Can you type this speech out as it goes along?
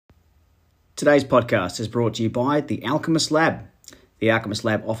Today's podcast is brought to you by The Alchemist Lab. The Alchemist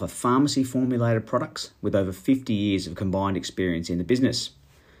Lab offer pharmacy-formulated products with over 50 years of combined experience in the business.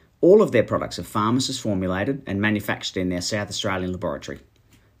 All of their products are pharmacist-formulated and manufactured in their South Australian laboratory.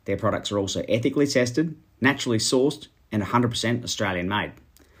 Their products are also ethically tested, naturally sourced, and 100% Australian-made.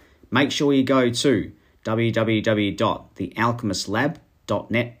 Make sure you go to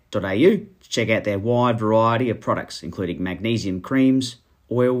www.thealchemistlab.net.au to check out their wide variety of products, including magnesium creams,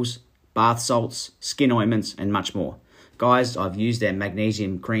 oils, bath salts, skin ointments, and much more. Guys, I've used their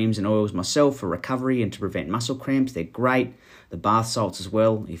magnesium creams and oils myself for recovery and to prevent muscle cramps. They're great. The bath salts as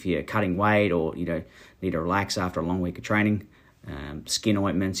well, if you're cutting weight or need to relax after a long week of training. Skin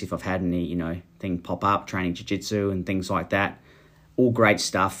ointments, if I've had any thing pop up, training jiu-jitsu and things like that. All great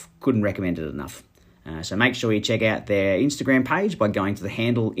stuff. Couldn't recommend it enough. So make sure you check out their Instagram page by going to the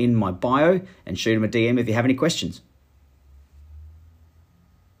handle in my bio and shoot them a DM if you have any questions.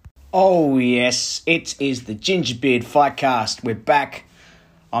 Oh yes, it is the Gingerbeard FightCast. We're back.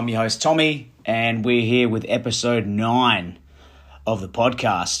 I'm your host Tommy, and we're here with episode 9 of the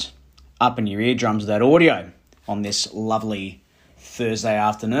podcast. Up in your eardrums with that audio on this lovely Thursday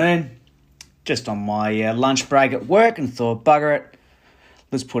afternoon. Just on my lunch break at work and thought, bugger it,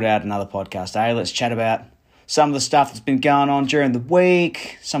 let's put out another podcast, Let's chat about some of the stuff that's been going on during the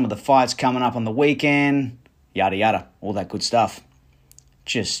week, some of the fights coming up on the weekend, yada yada, all that good stuff.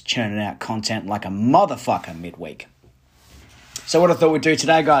 Just churning out content like a motherfucker midweek. So what I thought we'd do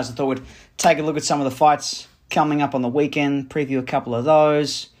today, guys, I thought we'd take a look at some of the fights coming up on the weekend, preview a couple of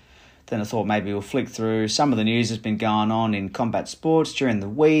those. Then I thought maybe we'll flick through some of the news that's been going on in combat sports during the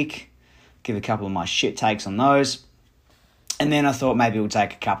week, give a couple of my shit takes on those. And then I thought maybe we'll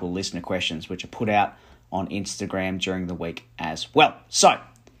take a couple of listener questions, which are put out on Instagram during the week as well. So,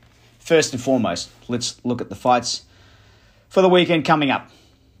 first and foremost, let's look at the fights for the weekend coming up.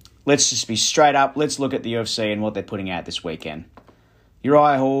 Let's just be straight up. Let's look at the UFC and what they're putting out this weekend.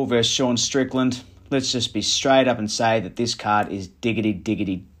 Uriah Hall versus Sean Strickland. Let's just be straight up and say that this card is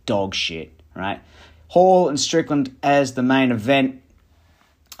diggity dog shit, right? Hall and Strickland as the main event.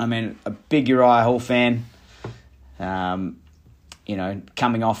 I mean, a big Uriah Hall fan. Coming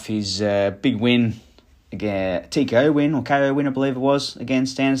off his big win, TKO win or KO win, I believe it was,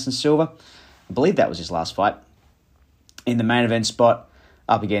 against Anderson Silva. I believe that was his last fight. In the main event spot,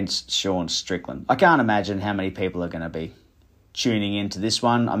 up against Sean Strickland. I can't imagine how many people are going to be tuning into this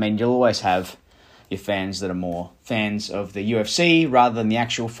one. I mean, you'll always have your fans that are more fans of the UFC rather than the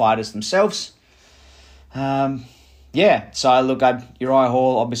actual fighters themselves. So I look at Uriah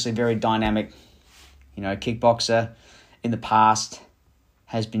Hall, obviously very dynamic, kickboxer in the past,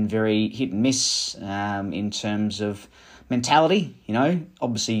 has been very hit and miss in terms of mentality.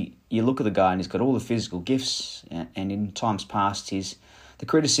 Obviously you look at the guy and he's got all the physical gifts, and in times past the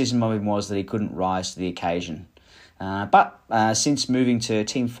criticism of him was that he couldn't rise to the occasion. But since moving to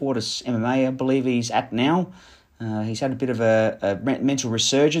Team Fortis MMA, I believe he's at now, he's had a bit of a mental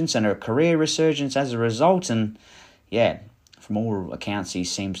resurgence and a career resurgence as a result. And yeah, from all accounts, he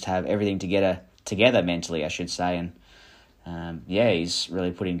seems to have everything together mentally, I should say. And he's really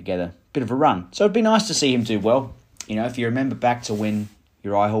putting together a bit of a run. So it'd be nice to see him do well. If you remember back to when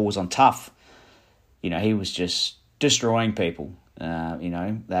Uriah Hall was on Tough, he was just destroying people.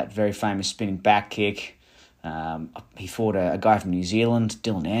 That very famous spinning back kick. He fought a guy from New Zealand,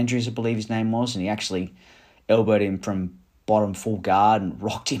 Dylan Andrews, I believe his name was, and he actually elbowed him from bottom full guard and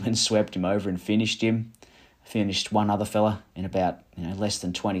rocked him and swept him over and finished him. Finished one other fella in about less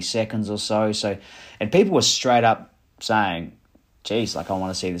than 20 seconds or so. And people were straight up saying, geez, I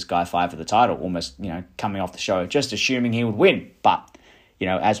want to see this guy fight for the title, almost, coming off the show, just assuming he would win. But,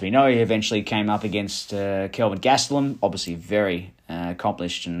 as we know, he eventually came up against Kelvin Gastelum, obviously very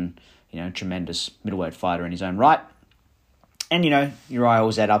accomplished and, tremendous middleweight fighter in his own right. And, Uriah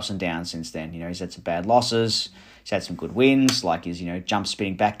Hall's had ups and downs since then. He's had some bad losses. He's had some good wins, like his, jump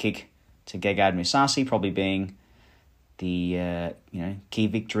spinning back kick to Gegard Mousasi, probably being the, key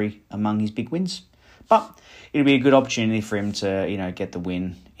victory among his big wins. But it'll be a good opportunity for him to, get the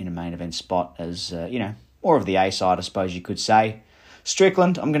win in a main event spot as, more of the A side, I suppose you could say.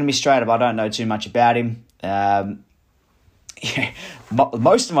 Strickland, I'm going to be straight up. I don't know too much about him.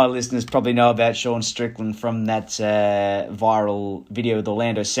 Most of my listeners probably know about Sean Strickland from that viral video with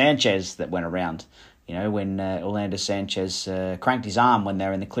Orlando Sanchez that went around. When Orlando Sanchez cranked his arm when they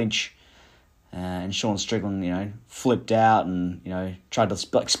were in the clinch. And Sean Strickland, flipped out and, tried to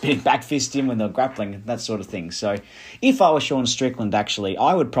spinning back fist him when they were grappling, that sort of thing. So if I was Sean Strickland, actually,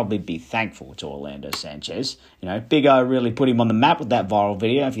 I would probably be thankful to Orlando Sanchez. Big O really put him on the map with that viral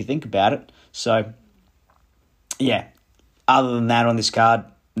video, if you think about it. So, yeah, other than that on this card,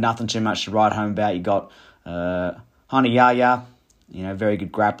 nothing too much to write home about. You got Hana Yaya, very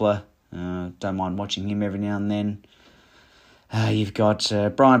good grappler. Don't mind watching him every now and then. You've got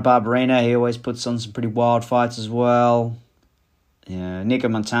Brian Barberena. He always puts on some pretty wild fights as well. Nico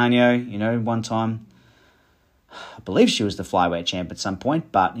Montano, one time, I believe she was the flyweight champ at some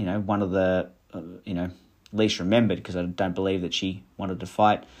point, but, one of the, least remembered, because I don't believe that she wanted to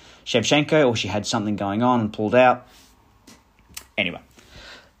fight Shevchenko, or she had something going on and pulled out. Anyway,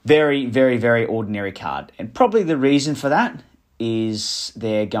 very, very, very ordinary card. And probably the reason for that is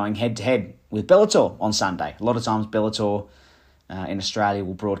they're going head-to-head with Bellator on Sunday. A lot of times Bellator in Australia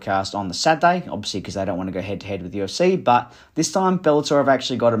will broadcast on the Saturday, obviously because they don't want to go head-to-head with UFC, but this time Bellator have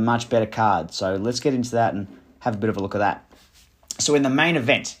actually got a much better card. So let's get into that and have a bit of a look at that. So in the main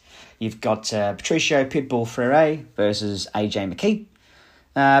event, you've got Patricio Pitbull Freire versus AJ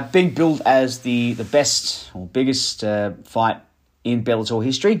McKee. Being billed as the best or biggest fight in Bellator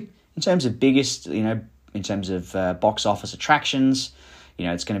history. In terms of biggest, in terms of box office attractions,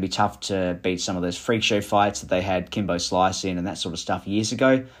 it's going to be tough to beat some of those freak show fights that they had Kimbo Slice in and that sort of stuff years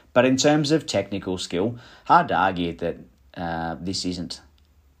ago. But in terms of technical skill, hard to argue that this isn't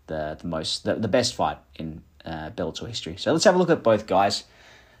the best fight in Bellator history. So let's have a look at both guys.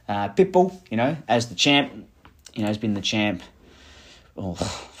 Pitbull, as the champ, has been the champ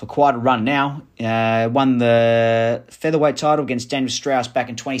for quite a run now. Won the featherweight title against Daniel Strauss back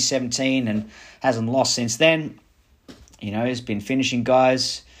in 2017 and hasn't lost since then. He's been finishing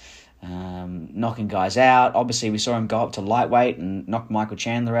guys, knocking guys out. Obviously, we saw him go up to lightweight and knock Michael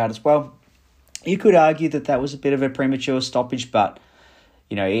Chandler out as well. You could argue that was a bit of a premature stoppage, but,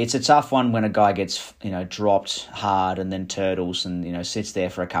 it's a tough one when a guy gets, dropped hard and then turtles and, sits there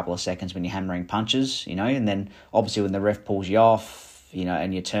for a couple of seconds when you're hammering punches, and then obviously when the ref pulls you off,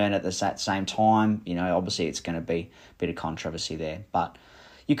 and you turn at the same time, obviously it's going to be a bit of controversy there. But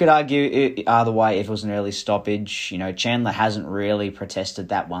you could argue either way if it was an early stoppage. Chandler hasn't really protested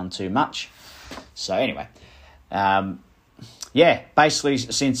that one too much. So anyway, basically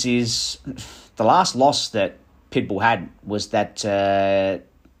since the last loss that Pitbull had was that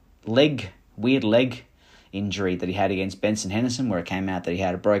weird leg injury that he had against Benson Henderson, where it came out that he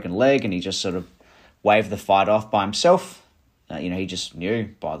had a broken leg and he just sort of waved the fight off by himself. He just knew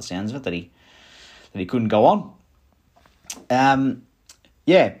by the sounds of it that he couldn't go on.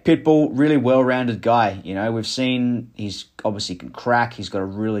 Pitbull, really well-rounded guy. We've seen he's obviously can crack. He's got a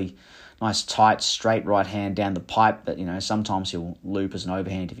really nice, tight, straight right hand down the pipe, but, sometimes he'll loop as an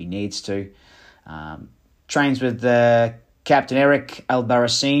overhand if he needs to. Trains with Captain Eric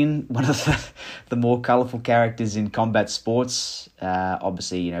Albarracin, one of the more colourful characters in combat sports.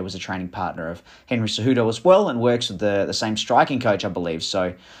 Obviously, was a training partner of Henry Cejudo as well and works with the same striking coach, I believe.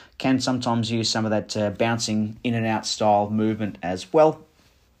 So can sometimes use some of that bouncing in and out style movement as well.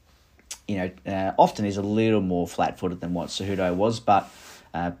 Often is a little more flat-footed than what Cejudo was, but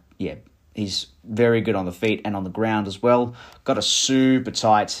he's very good on the feet and on the ground as well. Got a super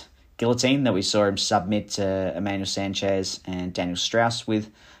tight guillotine that we saw him submit Emmanuel Sanchez and Daniel Strauss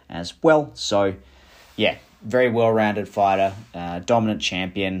with as well. So, very well-rounded fighter, dominant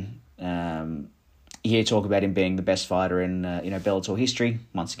champion. You hear talk about him being the best fighter in Bellator history.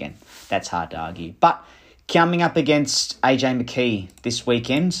 Once again, that's hard to argue. But coming up against AJ McKee this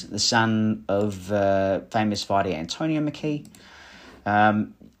weekend, the son of famous fighter Antonio McKee.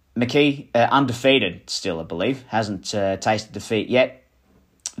 McKee, undefeated still, I believe. Hasn't tasted defeat yet.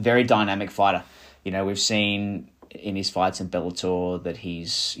 Very dynamic fighter. We've seen in his fights in Bellator that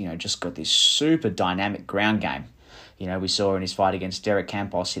he's, just got this super dynamic ground game. We saw in his fight against Derek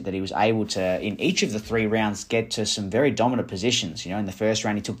Campos that he was able to, in each of the 3 rounds, get to some very dominant positions. In the first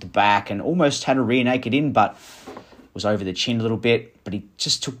round, he took the back and almost had a rear naked in, but was over the chin a little bit. But he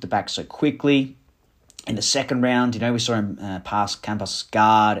just took the back so quickly. In the second round, we saw him pass Campos'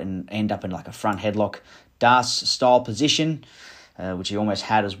 guard and end up in like a front headlock Das-style position, which he almost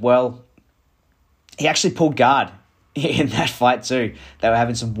had as well. He actually pulled guard in that fight too. They were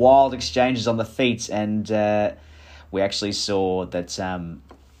having some wild exchanges on the feet, and we actually saw that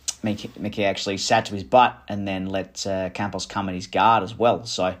Mickey actually sat to his butt and then let Campos come in his guard as well.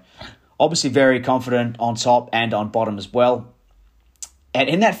 So obviously very confident on top and on bottom as well. And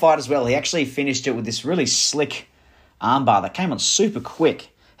in that fight as well, he actually finished it with this really slick armbar that came on super quick.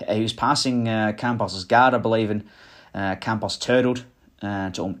 He was passing Campos' guard, I believe, and Campos turtled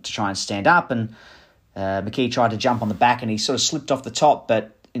to try and stand up, and McKee tried to jump on the back, and he sort of slipped off the top,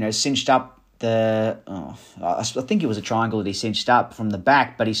 but cinched up I think it was a triangle that he cinched up from the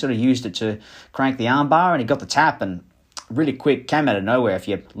back, but he sort of used it to crank the armbar, and he got the tap, and really quick, came out of nowhere. If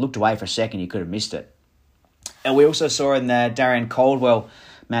you looked away for a second, you could have missed it. And we also saw in the Darian Caldwell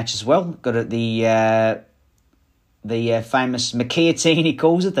match as well. Got the famous McKeotine, he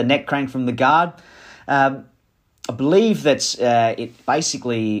calls it, the neck crank from the guard. I believe that it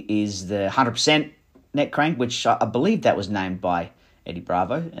basically is the 100% neck crank, which I believe that was named by Eddie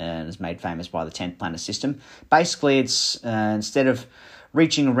Bravo and is made famous by the 10th Planet System. Basically, it's instead of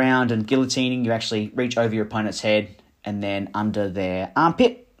reaching around and guillotining, you actually reach over your opponent's head and then under their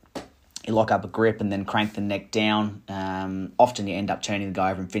armpit. You lock up a grip and then crank the neck down. Often you end up turning the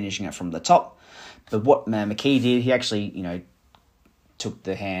guy over and finishing it from the top. But what McKee did, he actually, took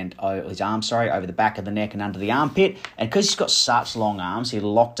the hand, his arm, over the back of the neck and under the armpit. And because he's got such long arms, he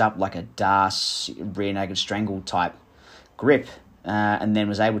locked up like a Das rear naked strangle type grip, and then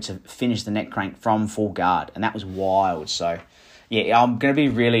was able to finish the neck crank from full guard. And that was wild. So, yeah, I'm going to be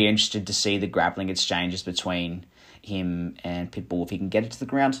really interested to see the grappling exchanges between him and Pitbull if he can get it to the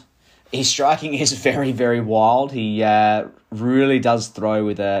ground. His striking is very, very wild. He really does throw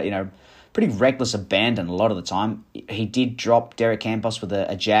with a, pretty reckless abandon a lot of the time. He did drop Derek Campos with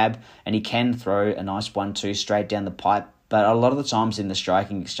a jab, and he can throw a nice 1-2 straight down the pipe. But a lot of the times in the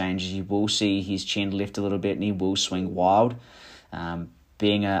striking exchanges, you will see his chin lift a little bit, and he will swing wild.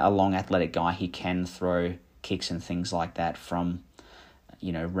 Being a long athletic guy, he can throw kicks and things like that from,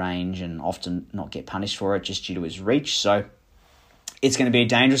 range, and often not get punished for it just due to his reach. So it's going to be a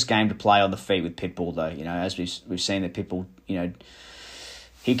dangerous game to play on the feet with Pitbull, though. As we've seen that Pitbull,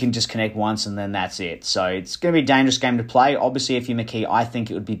 he can just connect once and then that's it. So it's going to be a dangerous game to play. Obviously, if you're McKee, I think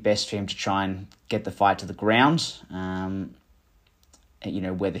it would be best for him to try and get the fight to the ground.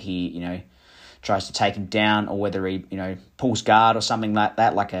 Whether he, tries to take him down or whether he, pulls guard or something like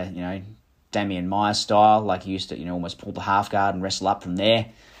that, like a, Damian Maia style, like he used to, almost pull the half guard and wrestle up from there.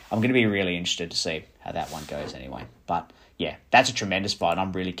 I'm going to be really interested to see how that one goes anyway. But yeah, that's a tremendous fight.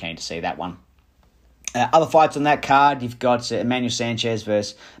 I'm really keen to see that one. Other fights on that card, you've got Emmanuel Sanchez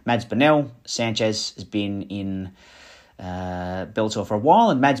versus Mads Bennell. Sanchez has been in Bellator for a while,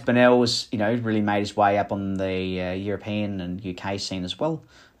 and Mads Bennell was, really made his way up on the European and UK scene as well.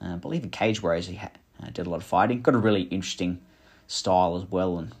 I believe in Cage Warriors he did a lot of fighting. Got a really interesting style as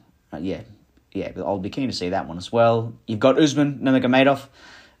well, and I'll be keen to see that one as well. You've got Usman Nurmagomedov.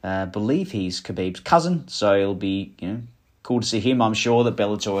 I believe he's Khabib's cousin, so it'll be, cool to see him. I'm sure that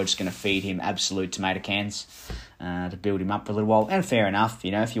Bellator are just going to feed him absolute tomato cans to build him up for a little while. And fair enough,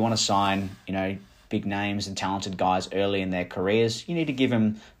 if you want to sign, big names and talented guys early in their careers, you need to give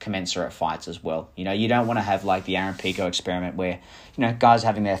them commensurate fights as well. You don't want to have like the Aaron Pico experiment where, guys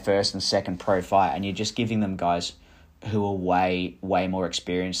having their first and second pro fight and you're just giving them guys who are way, way more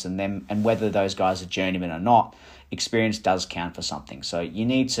experienced than them. And whether those guys are journeymen or not, experience does count for something. So you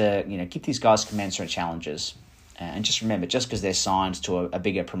need to, give these guys commensurate challenges. And just remember, just because they're signed to a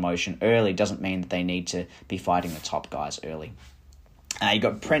bigger promotion early doesn't mean that they need to be fighting the top guys early. You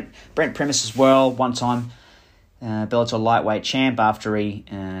got Brent Primus as well, one-time Bellator lightweight champ after he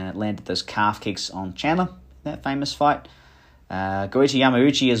landed those calf kicks on Chandler, that famous fight. Goichi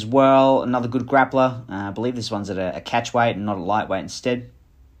Yamauchi as well, another good grappler. I believe this one's at a catchweight and not a lightweight instead.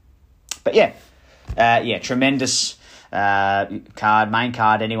 But tremendous main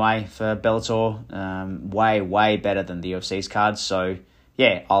card anyway for Bellator. Way better than the UFC's card. So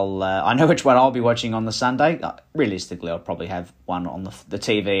yeah, I know which one I'll be watching on the Sunday. Realistically, I'll probably have one on the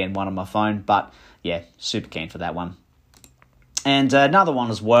TV and one on my phone. But yeah, super keen for that one. And another one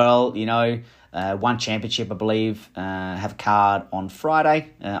as well, one championship, I believe, have a card on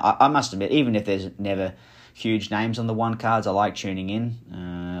Friday. I must admit, even if there's never huge names on the one cards, I like tuning in.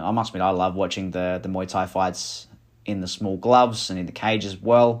 I must admit, I love watching the Muay Thai fights in the small gloves and in the cage as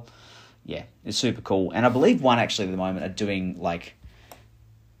well. Yeah, it's super cool. And I believe one actually at the moment are doing like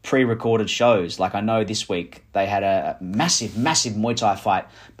pre-recorded shows. Like I know this week they had a massive Muay Thai fight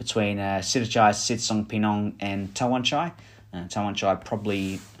between Sitachai Sitsongpinong and Tawan Chai. Tawan Chai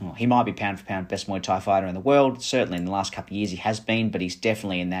probably, he might be pound for pound best Muay Thai fighter in the world. Certainly in the last couple of years he has been, but he's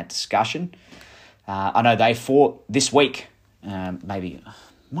definitely in that discussion. I know they fought this week, maybe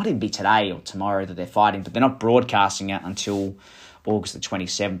might even be today or tomorrow that they're fighting, but they're not broadcasting it until August the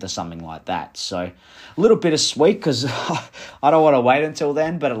 27th or something like that. So a little bittersweet because I don't want to wait until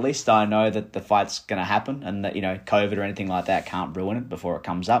then, but at least I know that the fight's going to happen and that, COVID or anything like that can't ruin it before it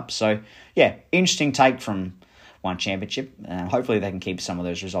comes up. So yeah, interesting take from one championship. Hopefully they can keep some of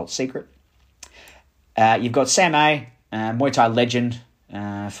those results secret. You've got Sam A, Muay Thai legend,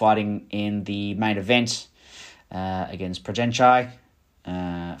 fighting in the main event against Prajenchai,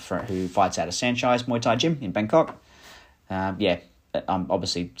 who fights out of Sanchai's Muay Thai gym in Bangkok.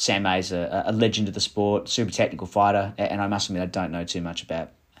 Obviously Sam A is a legend of the sport, super technical fighter, and I must admit I don't know too much about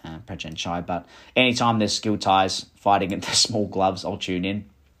Prajenchai, but anytime there's skill ties fighting in the small gloves, I'll tune in.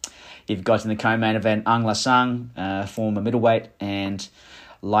 You've got in the co-main event Ang La Sang, former middleweight and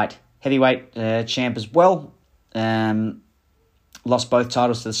light heavyweight champ as well. Lost both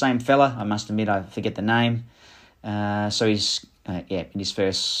titles to the same fella. I must admit, I forget the name. So he's in his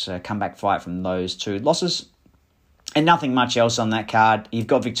first comeback fight from those two losses. And nothing much else on that card. You've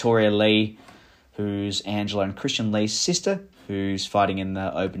got Victoria Lee, who's Angela and Christian Lee's sister, who's fighting in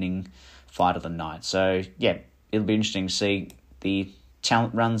the opening fight of the night. So, yeah, it'll be interesting to see the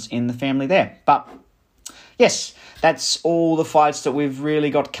talent runs in the family there. But, yes, that's all the fights that we've really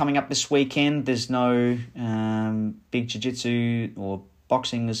got coming up this weekend. There's no big jiu-jitsu or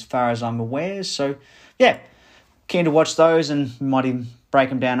boxing as far as I'm aware. So, yeah, keen to watch those, and we might even break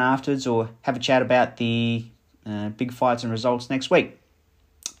them down afterwards or have a chat about the big fights and results next week.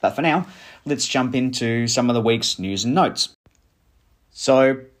 But for now, let's jump into some of the week's news and notes.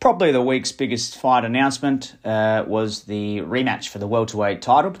 So probably the week's biggest fight announcement was the rematch for the welterweight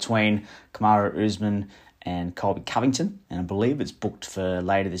title between Kamaru Usman and Colby Covington. And I believe it's booked for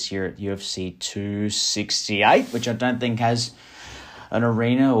later this year at UFC 268, which I don't think has an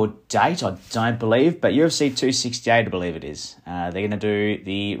arena or date, I don't believe. But UFC 268, I believe it is. They're going to do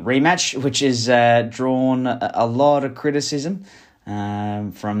the rematch, which has drawn a lot of criticism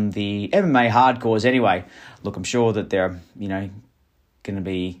from the MMA hardcores anyway. Look, I'm sure that there are, going to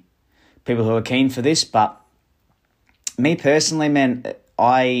be people who are keen for this, but me personally, man,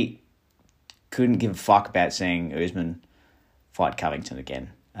 I couldn't give a fuck about seeing Usman fight Covington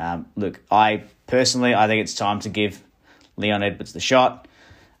again. Look, I think it's time to give Leon Edwards the shot.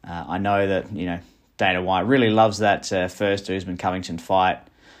 I know that, Dana White really loves that first Usman-Covington fight,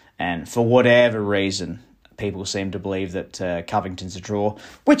 and for whatever reason, people seem to believe that Covington's a draw,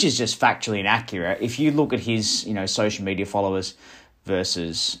 which is just factually inaccurate. If you look at his, social media followers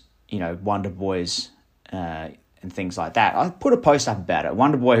versus, Wonder Boys and things like that. I put a post up about it.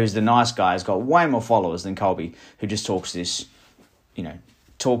 Wonder Boy, who's the nice guy, has got way more followers than Colby, who just talks this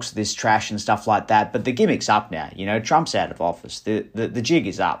trash and stuff like that. But the gimmick's up now. Trump's out of office. The jig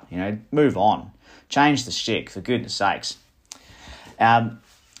is up. Move on. Change the shtick, for goodness sakes.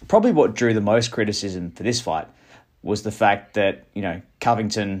 Probably what drew the most criticism for this fight was the fact that,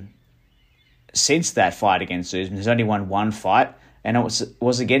 Covington, since that fight against Usman, has only won one fight, and it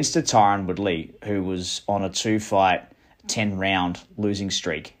was against a Tyron Woodley, who was on a 2-fight, 10-round losing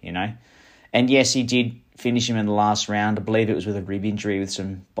streak, And yes, he did finish him in the last round. I believe it was with a rib injury with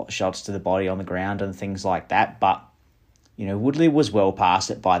some shots to the body on the ground and things like that. But, Woodley was well past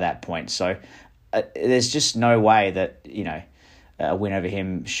it by that point. So there's just no way that, a win over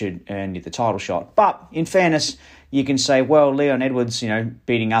him should earn you the title shot. But in fairness, you can say, well, Leon Edwards,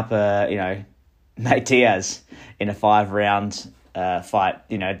 beating up, Nate Diaz in a 5-round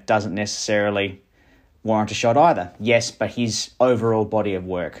fight, doesn't necessarily warrant a shot either. Yes, but his overall body of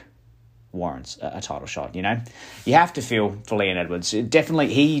work warrants a title shot, You have to feel for Leon Edwards.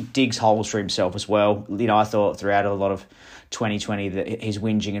 Definitely, he digs holes for himself as well. I thought throughout a lot of 2020 that his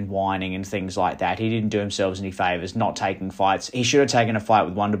whinging and whining and things like that, he didn't do himself any favours not taking fights. He should have taken a fight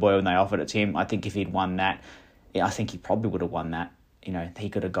with Wonderboy when they offered it to him. I think if he'd won that, I think he probably would have won that. He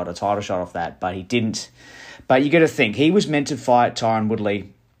could have got a title shot off that, but he didn't. But you got to think, he was meant to fight Tyron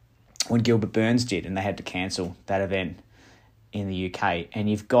Woodley when Gilbert Burns did, and they had to cancel that event in the UK. And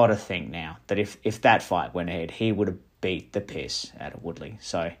you've got to think now that if that fight went ahead, he would have beat the piss out of Woodley.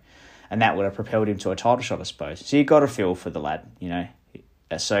 So, and that would have propelled him to a title shot, I suppose. So you've got to feel for the lad,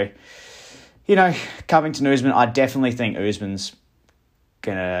 So, Covington Usman, I definitely think Usman's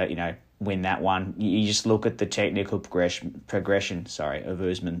going to, win that one. You just look at the technical progression of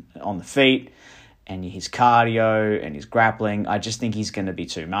Usman on the feet and his cardio and his grappling. I just think he's going to be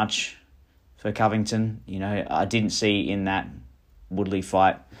too much for Covington. I didn't see in that Woodley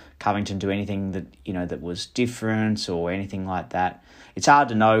fight Covington do anything that, that was different or anything like that. It's hard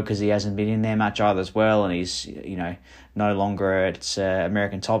to know because he hasn't been in there much either as well, and he's, no longer at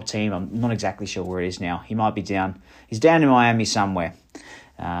American Top Team. I'm not exactly sure where he is now. He might be down. He's down in Miami somewhere.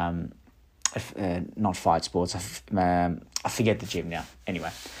 Not Fight Sports. I forget the gym now.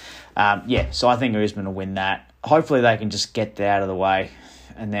 Anyway, so I think Usman will win that. Hopefully they can just get that out of the way,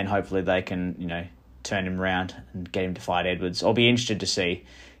 and then hopefully they can, turn him around and get him to fight Edwards. I'll be interested to see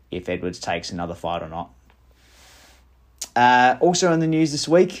if Edwards takes another fight or not. Also in the news this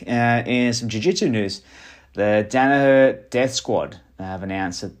week is some jiu-jitsu news. The Danaher Death Squad have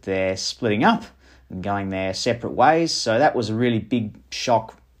announced that they're splitting up and going their separate ways. So that was a really big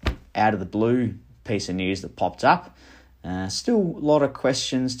shock out of the blue piece of news that popped up. Still a lot of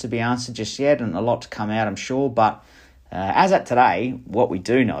questions to be answered just yet and a lot to come out, I'm sure. But as at today, what we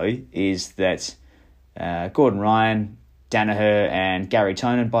do know is that Gordon Ryan Danaher and Gary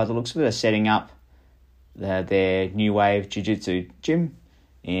Tonin, by the looks of it, are setting up their New Wave Jiu-Jitsu gym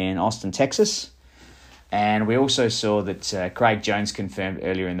in Austin, Texas. And we also saw that Craig Jones confirmed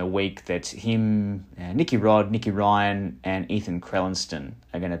earlier in the week that him, Nicky Rod, Nicky Ryan, and Ethan Krellenston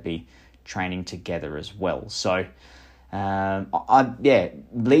are going to be training together as well. So,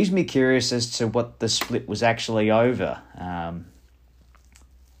 leaves me curious as to what the split was actually over.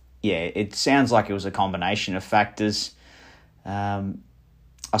 It sounds like it was a combination of factors.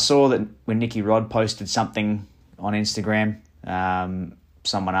 I saw that when Nicky Rod posted something on Instagram,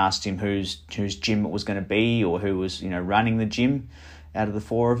 someone asked him whose gym it was going to be or who was running the gym out of the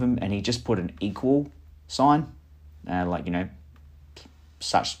four of them, and he just put an equal sign,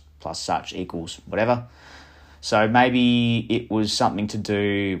 such plus such equals whatever. So maybe it was something to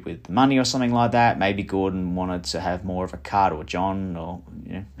do with money or something like that. Maybe Gordon wanted to have more of a cut, or John, or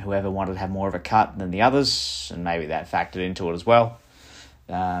whoever wanted to have more of a cut than the others, and maybe that factored into it as well.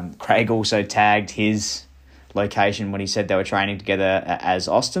 Craig also tagged his location when he said they were training together as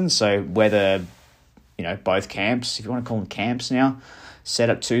Austin. So whether, both camps, if you want to call them camps now, set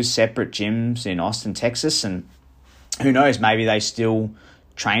up two separate gyms in Austin, Texas, and who knows, maybe they still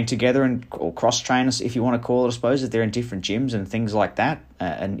train together or cross-train, if you want to call it, I suppose, if they're in different gyms and things like that.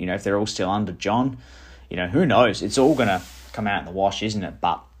 And if they're all still under John, who knows? It's all going to come out in the wash, isn't it?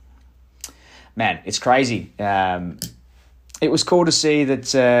 But, man, it's crazy. It was cool to see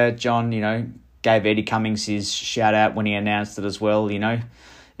that John, gave Eddie Cummings his shout-out when he announced it as well. It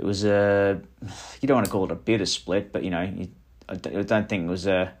was you don't want to call it a bitter split, but, I don't think it was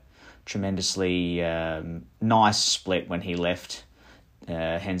a tremendously nice split when he left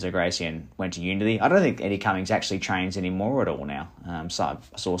Renzo Gracie and went to Unity. I don't think Eddie Cummings actually trains anymore at all now. So I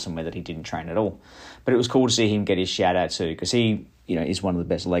saw somewhere that he didn't train at all. But it was cool to see him get his shout-out too, because he, is one of the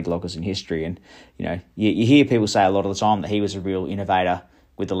best leg lockers in history. And, you hear people say a lot of the time that he was a real innovator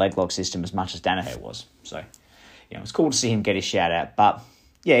with the leg lock system as much as Danaher was. So, it's cool to see him get his shout-out. But,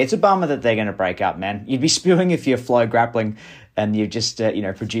 yeah, it's a bummer that they're going to break up, man. You'd be spewing if you're Flow Grappling and you're just,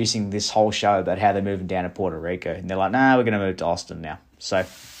 producing this whole show about how they're moving down to Puerto Rico. And they're like, nah, we're going to move to Austin now. So I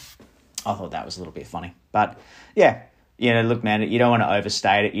thought that was a little bit funny. But, yeah, look, man, you don't want to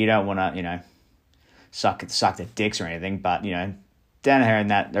overstate it. You don't want to, suck their dicks or anything. But, Danaher and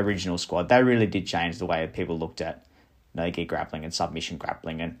that original squad, they really did change the way people looked at no-gi grappling and submission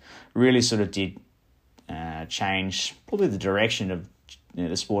grappling, and really sort of did change probably the direction of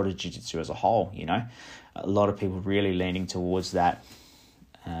the sport of jiu-jitsu as a whole. A lot of people really leaning towards that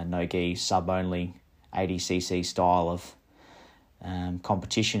no-gi sub-only 80cc style of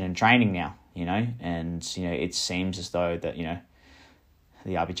competition and training now, and it seems as though that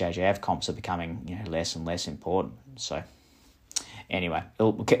the IBJJF comps are becoming less and less important. So anyway,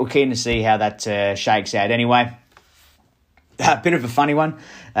 we're keen to see how that shakes out. Anyway, a bit of a funny one.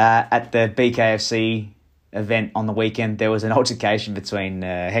 At the BKFC event on the weekend, there was an altercation between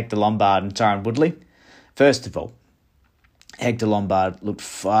Hector Lombard and Tyron Woodley. First of all, Hector Lombard looked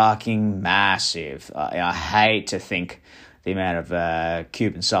fucking massive. I hate to think the amount of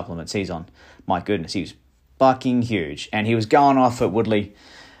Cuban supplements he's on. My goodness, he was fucking huge. And he was going off at Woodley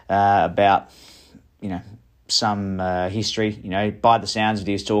about, some history. By the sounds of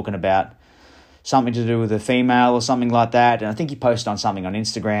it, he was talking about something to do with a female or something like that. And I think he posted on something on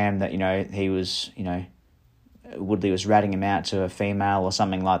Instagram that, he was, Woodley was ratting him out to a female or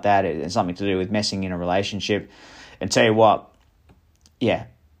something like that. It's something to do with messing in a relationship. And tell you what, yeah,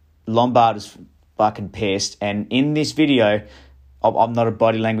 Lombard is fucking pissed. And in this video, I'm not a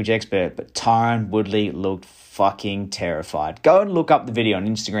body language expert, but Tyron Woodley looked fucking terrified. Go and look up the video on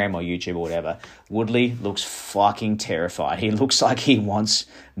Instagram or YouTube or whatever. Woodley looks fucking terrified. He looks like he wants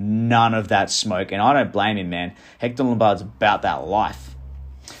none of that smoke. And I don't blame him, man. Hector Lombard's about that life.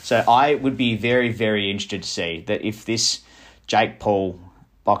 So I would be very, very interested to see that if this Jake Paul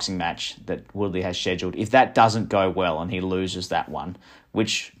boxing match that Woodley has scheduled, if that doesn't go well and he loses that one,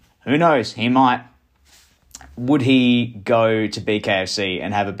 which, who knows, he might, would he go to BKFC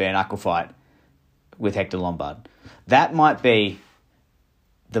and have a bare knuckle fight with Hector Lombard? That might be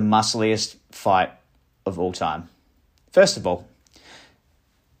the muscliest fight of all time. First of all,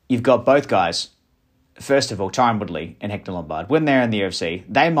 you've got both guys. First of all, Tyron Woodley and Hector Lombard, when they're in the UFC,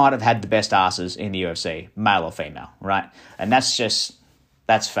 they might have had the best asses in the UFC, male or female, right? And that's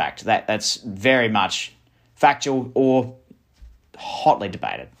fact. That's very much factual or hotly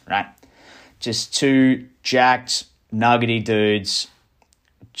debated, right? Just two jacked, nuggety dudes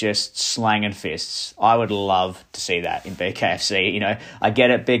just slanging fists. I would love to see that in BKFC. I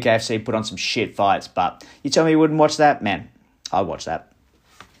get it, BKFC put on some shit fights, but you tell me you wouldn't watch that? Man, I'd watch that.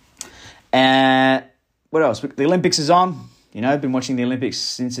 What else? The Olympics is on. I've been watching the Olympics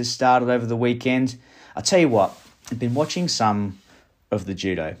since it started over the weekend. I'll tell you what, I've been watching some of the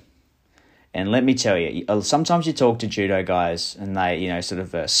judo. And let me tell you, sometimes you talk to judo guys and they, sort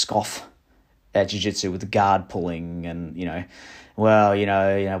of scoff at jiu-jitsu with the guard pulling and,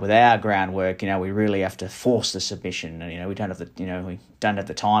 with our groundwork, we really have to force the submission. And, we don't have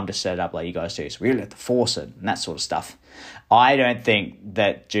the time to set it up like you guys do. So we really have to force it and that sort of stuff. I don't think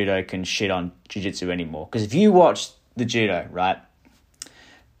that judo can shit on jiu-jitsu anymore. Because if you watch the judo, right,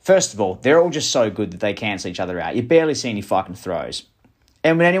 first of all, they're all just so good that they cancel each other out. You barely see any fucking throws.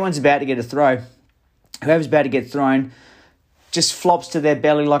 And when anyone's about to get a throw, whoever's about to get thrown just flops to their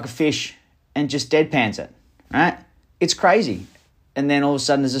belly like a fish and just deadpans it, right? It's crazy. And then all of a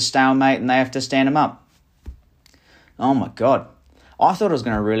sudden there's a stalemate and they have to stand them up. Oh my God. I thought I was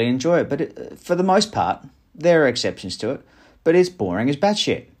going to really enjoy it, but for the most part, there are exceptions to it, but it's boring as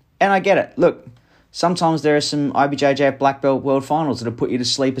batshit. And I get it. Look, sometimes there are some IBJJF black belt world finals that'll put you to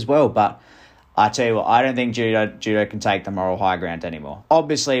sleep as well, but I tell you what, I don't think judo can take the moral high ground anymore.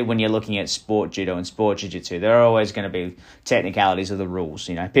 Obviously, when you're looking at sport judo and sport jiu-jitsu, there are always going to be technicalities of the rules.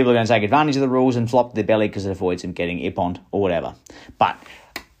 People are going to take advantage of the rules and flop their belly because it avoids them getting ipponed or whatever. But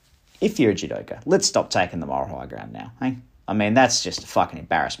if you're a judoka, let's stop taking the moral high ground now. Hey? I mean, that's just a fucking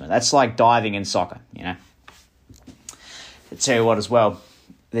embarrassment. That's like diving in soccer, I'll tell you what as well,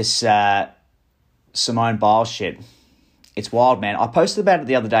 this Simone Biles shit, it's wild, man. I posted about it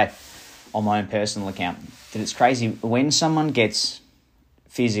the other day on my own personal account, that it's crazy when someone gets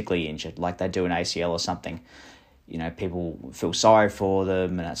physically injured, like they do an ACL or something, people feel sorry for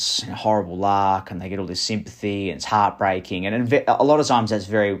them and it's horrible luck and they get all this sympathy and it's heartbreaking. And a lot of times that's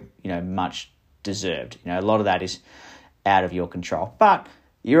very, much deserved. A lot of that is out of your control. But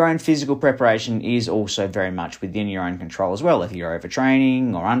your own physical preparation is also very much within your own control as well. If you're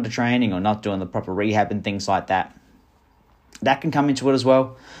overtraining or undertraining or not doing the proper rehab and things like that, that can come into it as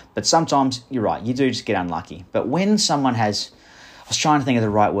well. But sometimes, you're right, you do just get unlucky. But when someone has, I was trying to think of the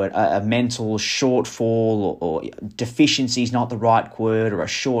right word, a mental shortfall or deficiency is not the right word, or a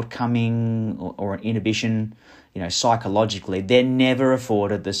shortcoming or an inhibition, psychologically, they're never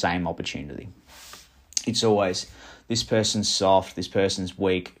afforded the same opportunity. It's always, this person's soft, this person's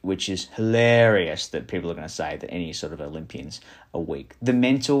weak, which is hilarious that people are going to say that any sort of Olympians are weak. The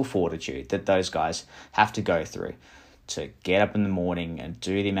mental fortitude that those guys have to go through to get up in the morning and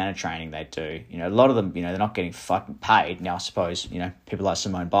do the amount of training they do. A lot of them, they're not getting fucking paid. Now, I suppose, people like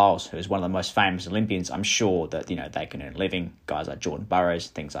Simone Biles, who's one of the most famous Olympians, I'm sure that, they can earn a living. Guys like Jordan Burroughs,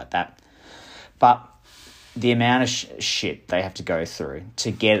 things like that. But the amount of shit they have to go through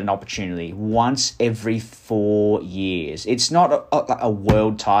to get an opportunity once every 4 years. It's not a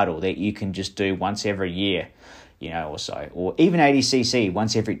world title that you can just do once every year, or so. Or even ADCC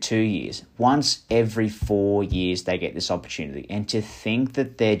once every 2 years. Once every 4 years they get this opportunity. And to think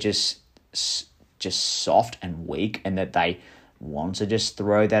that they're just soft and weak and that they want to just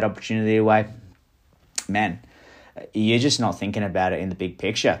throw that opportunity away, man, you're just not thinking about it in the big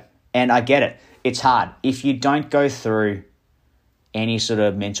picture. And I get it. It's hard. If you don't go through any sort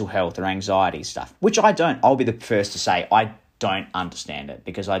of mental health or anxiety stuff, which I don't, I'll be the first to say I don't understand it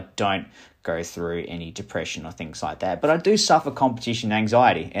because I don't go through any depression or things like that. But I do suffer competition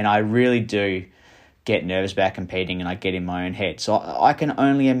anxiety and I really do get nervous about competing and I get in my own head. So I can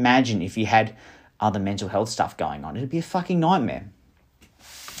only imagine if you had other mental health stuff going on, it'd be a fucking nightmare.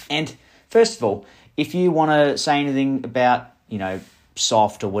 And first of all, if you want to say anything about,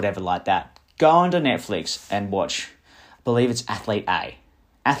 soft or whatever like that, go onto Netflix and watch, I believe it's Athlete A.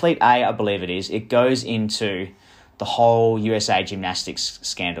 Athlete A, I believe it is. It goes into the whole USA gymnastics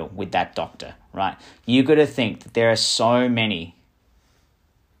scandal with that doctor, right? You got to think that there are so many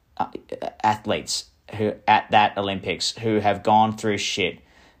athletes who at that Olympics who have gone through shit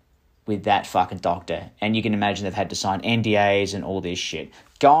with that fucking doctor. And you can imagine they've had to sign NDAs and all this shit.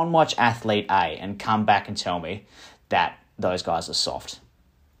 Go and watch Athlete A and come back and tell me that those guys are soft.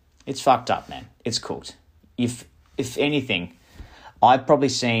 It's fucked up, man. It's cooked. If anything, I've probably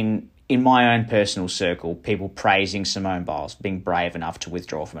seen in my own personal circle people praising Simone Biles being brave enough to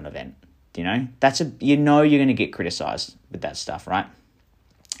withdraw from an event. That's you're going to get criticised with that stuff, right?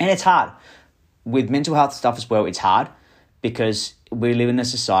 And it's hard. With mental health stuff as well, it's hard because we live in a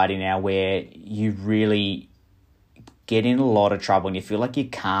society now where you really get in a lot of trouble and you feel like you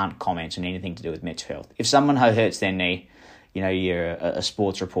can't comment on anything to do with mental health. If someone hurts their knee, you're a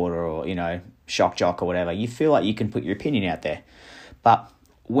sports reporter or, shock jock or whatever, you feel like you can put your opinion out there. But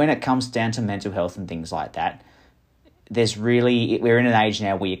when it comes down to mental health and things like that, we're in an age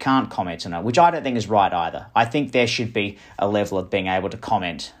now where you can't comment on it, which I don't think is right either. I think there should be a level of being able to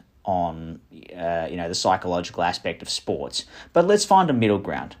comment on, the psychological aspect of sports. But let's find a middle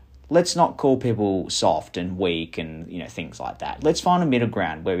ground. Let's not call people soft and weak and, things like that. Let's find a middle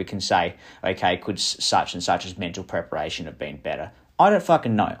ground where we can say, okay, could such and such as mental preparation have been better? I don't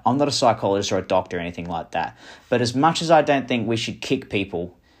fucking know. I'm not a psychologist or a doctor or anything like that. But as much as I don't think we should kick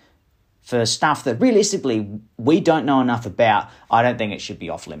people for stuff that realistically we don't know enough about, I don't think it should be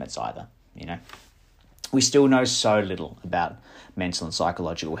off limits either, We still know so little about mental and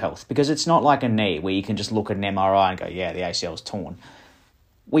psychological health because it's not like a knee where you can just look at an MRI and go, yeah, the ACL's torn.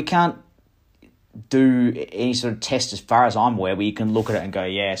 We can't do any sort of test, as far as I'm aware, where you can look at it and go,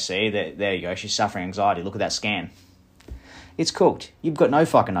 yeah, see, there you go, she's suffering anxiety. Look at that scan. It's cooked. You've got no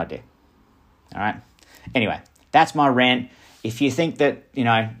fucking idea. All right? Anyway, that's my rant. If you think that,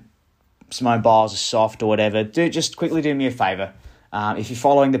 Simone Biles is soft or whatever, just quickly do me a favour. If you're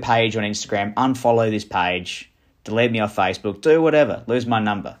following the page on Instagram, unfollow this page, delete me off Facebook, do whatever, lose my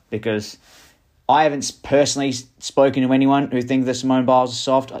number, because I haven't personally spoken to anyone who thinks that Simone Biles is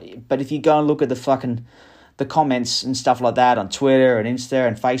soft. But if you go and look at the comments and stuff like that on Twitter and Insta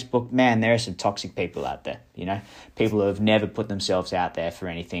and Facebook, man, there are some toxic people out there, people who have never put themselves out there for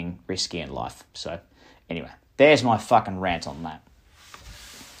anything risky in life. So anyway, there's my fucking rant on that.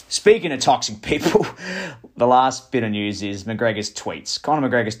 Speaking of toxic people, the last bit of news is McGregor's tweets. Conor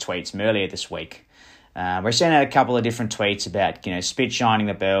McGregor's tweets from earlier this week. We sent out a couple of different tweets about, spit shining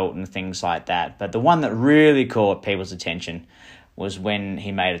the belt and things like that. But the one that really caught people's attention was when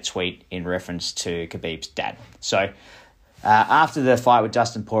he made a tweet in reference to Khabib's dad. So after the fight with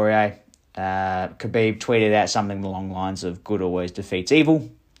Dustin Poirier, Khabib tweeted out something along the lines of good always defeats evil.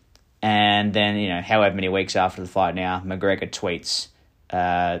 And then, however many weeks after the fight now, McGregor tweets,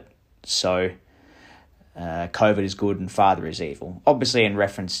 COVID is good and father is evil. Obviously in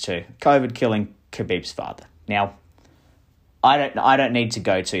reference to COVID killing Khabib's father. Now, I don't need to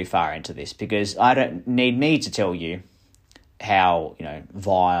go too far into this because I don't need me to tell you how,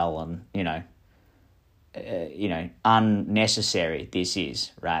 vile and, unnecessary this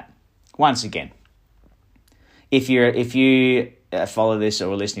is, right? Once again, if you follow this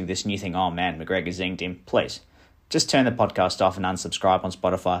or are listening to this and you think, oh man, McGregor zinged him, please just turn the podcast off and unsubscribe on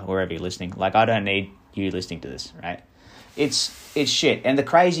Spotify, wherever you're listening. Like, I don't need you listening to this, right? It's shit. And the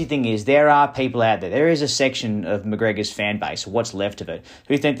crazy thing is there are people out there. There is a section of McGregor's fan base, or what's left of it,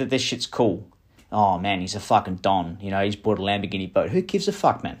 who think that this shit's cool. Oh, man, he's a fucking don. He's bought a Lamborghini boat. Who gives a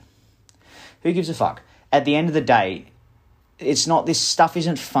fuck, man? Who gives a fuck? At the end of the day, it's not, this stuff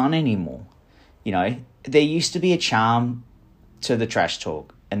isn't fun anymore. There used to be a charm to the trash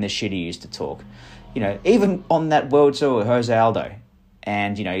talk and the shit he used to talk. Even on that world tour with Jose Aldo.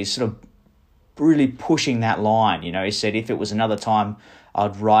 And, he's sort of really pushing that line. He said, if it was another time,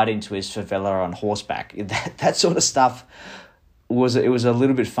 I'd ride into his favela on horseback. That sort of stuff was a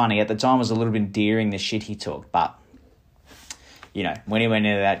little bit funny. At the time, it was a little bit endearing, the shit he took. But, when he went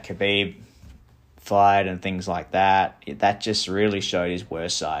into that Khabib fight and things like that, that just really showed his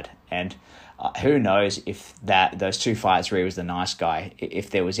worst side. And who knows if those two fights where he was the nice guy, if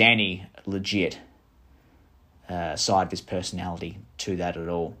there was any legit side of his personality to that at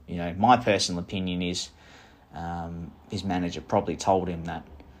all. My personal opinion is his manager probably told him that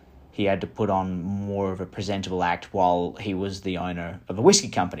he had to put on more of a presentable act while he was the owner of a whiskey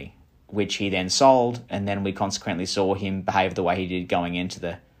company, which he then sold, and then we consequently saw him behave the way he did going into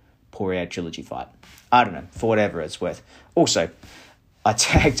the Poirier trilogy fight. I don't know, for whatever it's worth. Also, I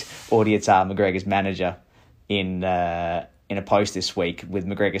tagged Audiatar, McGregor's manager, in a post this week with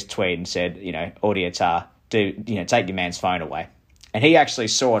McGregor's tweet and said, Audiatar, take your man's phone away. And he actually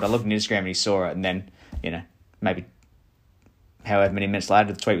saw it. I looked on Instagram and he saw it, and then, maybe however many minutes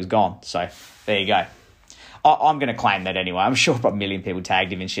later, the tweet was gone. So there you go. I'm going to claim that anyway. I'm sure a million people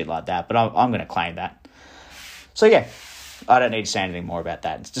tagged him and shit like that, but I'm going to claim that. So yeah, I don't need to say anything more about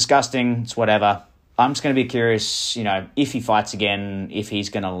that. It's disgusting. It's whatever. I'm just going to be curious, if he fights again, if he's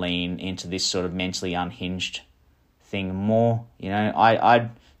going to lean into this sort of mentally unhinged thing more. I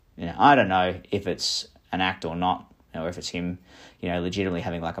don't know if it's an act or not, or if it's him, legitimately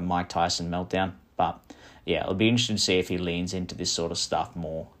having like a Mike Tyson meltdown. But yeah, it'll be interesting to see if he leans into this sort of stuff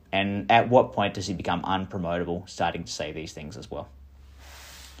more. And at what point does he become unpromotable, starting to say these things as well?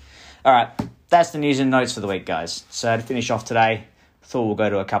 All right, that's the news and notes for the week, guys. So to finish off today, thought we'll go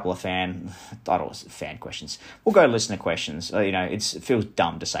to a couple of fan questions. We'll go to listener questions. It feels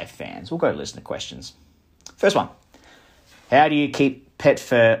dumb to say fans. We'll go to listener questions. First one. How do you keep pet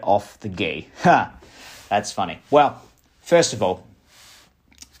fur off the gi? Ha! That's funny. Well, first of all,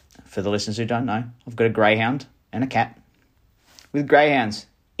 for the listeners who don't know, I've got a greyhound and a cat. With greyhounds,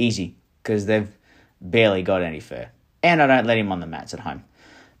 easy, because they've barely got any fur. And I don't let him on the mats at home.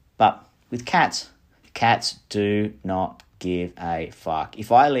 But with cats do not give a fuck.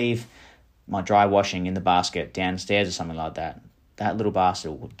 If I leave my dry washing in the basket downstairs or something like that, that little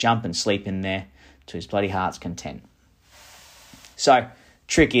bastard will jump and sleep in there to his bloody heart's content. So,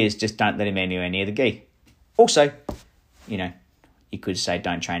 trick is just don't let him anywhere near the gi. Also, you could say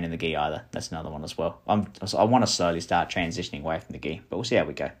don't train in the gi either. That's another one as well. I want to slowly start transitioning away from the gi, but we'll see how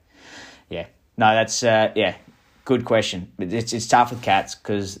we go. Yeah. No, that's, good question. It's tough with cats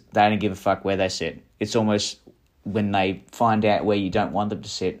because they don't give a fuck where they sit. It's almost when they find out where you don't want them to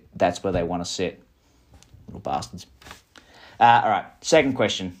sit, that's where they want to sit. Little bastards. All right, second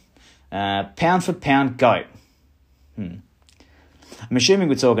question. Pound for pound GOAT. I'm assuming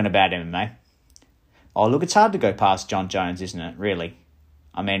we're talking about MMA. Oh, look, it's hard to go past John Jones, isn't it, really?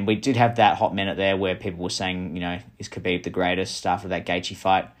 I mean, we did have that hot minute there where people were saying, is Khabib the greatest after that Gaethje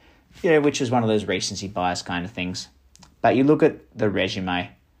fight? Yeah, which was one of those recency bias kind of things. But you look at the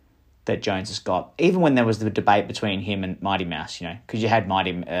resume that Jones has got, even when there was the debate between him and Mighty Mouse, because you had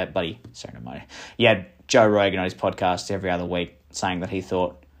you had Joe Rogan on his podcast every other week saying that he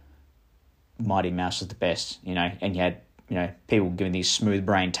thought Mighty Mouse was the best, and you had, people giving these smooth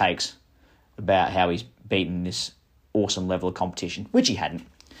brain takes about how he's beaten this awesome level of competition, which he hadn't.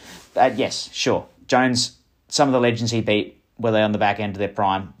 But yes, sure, Jones, some of the legends he beat, were they on the back end of their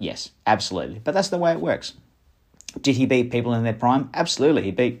prime? Yes, absolutely. But that's the way it works. Did he beat people in their prime? Absolutely. He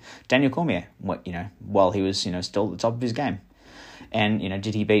beat Daniel Cormier, while he was, still at the top of his game. And,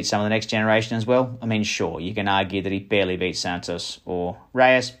 did he beat some of the next generation as well? I mean, sure, you can argue that he barely beat Santos or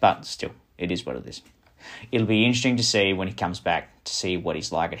Reyes, but still, it is what it is. It'll be interesting to see when he comes back to see what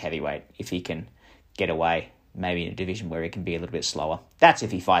he's like at heavyweight, if he can get away, maybe in a division where he can be a little bit slower. That's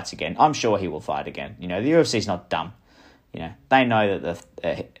if he fights again. I'm sure he will fight again. The UFC's not dumb. They know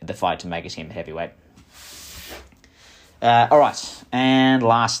that the fight to make is him at heavyweight. All right, and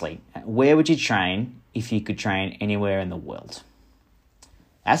lastly, where would you train if you could train anywhere in the world?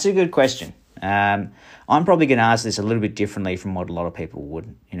 That's a good question. I'm probably going to answer this a little bit differently from what a lot of people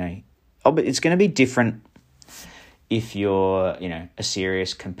would. But it's going to be different if you're, a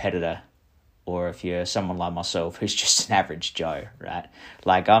serious competitor, or if you're someone like myself who's just an average Joe, right?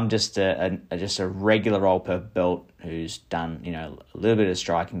 Like I'm just a regular old purple belt who's done, a little bit of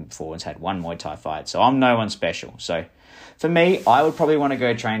striking before and's had one Muay Thai fight. So I'm no one special. So for me, I would probably want to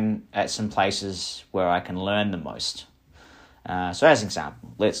go train at some places where I can learn the most. So as an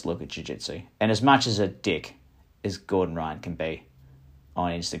example, let's look at jiu-jitsu. And as much as a dick as Gordon Ryan can be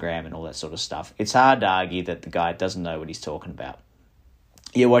on Instagram and all that sort of stuff, it's hard to argue that the guy doesn't know what he's talking about.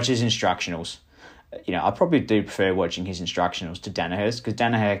 You watch his instructionals. I probably do prefer watching his instructionals to Danaher's, because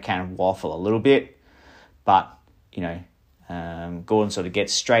Danaher can waffle a little bit, but, Gordon sort of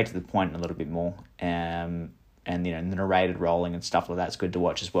gets straight to the point a little bit more. And, the narrated rolling and stuff like that's good to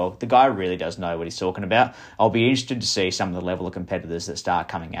watch as well. The guy really does know what he's talking about. I'll be interested to see some of the level of competitors that start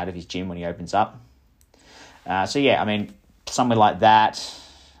coming out of his gym when he opens up. Somewhere like that,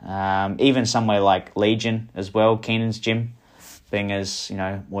 even somewhere like Legion as well, Keenan's gym, being as,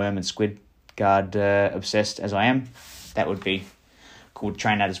 worm and squid guard obsessed as I am, that would be cool to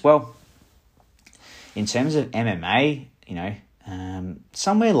train at as well. In terms of MMA,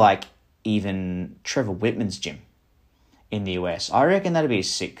 somewhere like even Trevor Whitman's gym in the US, I reckon that'd be a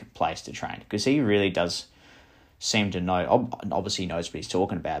sick place to train, because he really does seem to know, obviously he knows what he's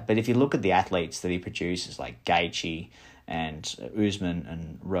talking about, but if you look at the athletes that he produces, like Gaethje and Usman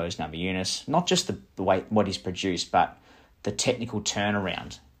and Rose Namajunas, not just the way what he's produced, but the technical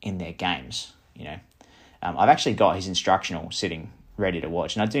turnaround in their games. I've actually got his instructional sitting ready to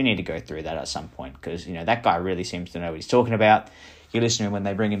watch, and I do need to go through that at some point, because that guy really seems to know what he's talking about. You listen to him when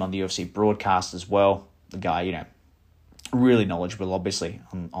they bring him on the UFC broadcast as well. The guy, really knowledgeable, obviously,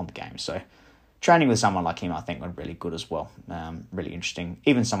 on the game. So training with someone like him, I think, would be really good as well. Really interesting.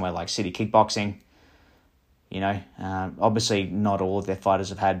 Even somewhere like City Kickboxing, obviously not all of their fighters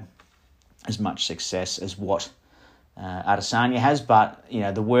have had as much success as what Adesanya has, but,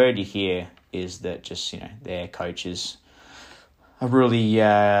 the word you hear is that just, their coach is a really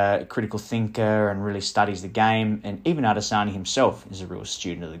critical thinker and really studies the game, and even Adesanya himself is a real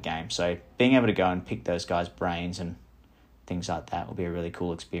student of the game. So being able to go and pick those guys' brains and things like that will be a really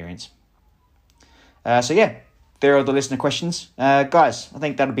cool experience. There are the listener questions. Guys, I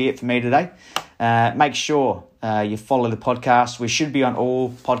think that'll be it for me today. Make sure you follow the podcast. We should be on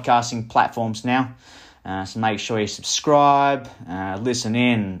all podcasting platforms now. So make sure you subscribe, listen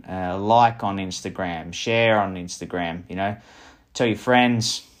in, like on Instagram, share on Instagram, tell your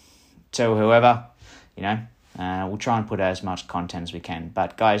friends, tell whoever, we'll try and put out as much content as we can.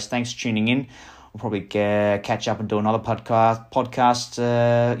 But guys, thanks for tuning in. we'll probably catch up and do another podcast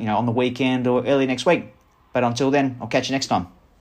on the weekend or early next week. But until then, I'll catch you next time.